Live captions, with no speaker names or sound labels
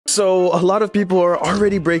So, a lot of people are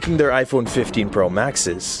already breaking their iPhone 15 Pro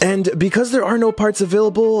Maxes. And because there are no parts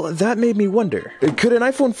available, that made me wonder, could an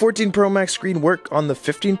iPhone 14 Pro Max screen work on the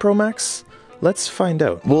 15 Pro Max? Let's find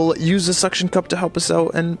out. We'll use the suction cup to help us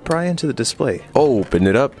out and pry into the display. Open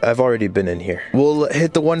it up. I've already been in here. We'll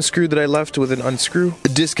hit the one screw that I left with an unscrew,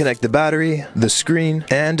 disconnect the battery, the screen,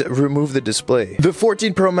 and remove the display. The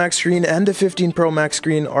 14 Pro Max screen and the 15 Pro Max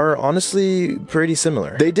screen are honestly pretty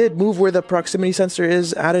similar. They did move where the proximity sensor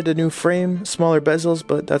is, added a new frame, smaller bezels,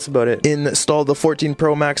 but that's about it. Installed the 14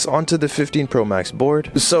 Pro Max onto the 15 Pro Max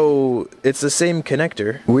board. So it's the same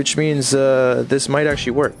connector, which means this might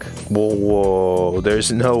actually work. Whoa. Oh,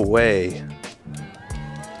 there's no way.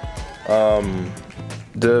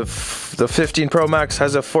 The 15 Pro Max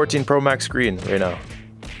has a 14 Pro Max screen right now.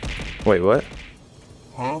 Wait, what?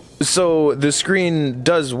 Huh? So the screen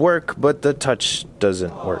does work, but the touch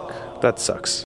doesn't work. That sucks.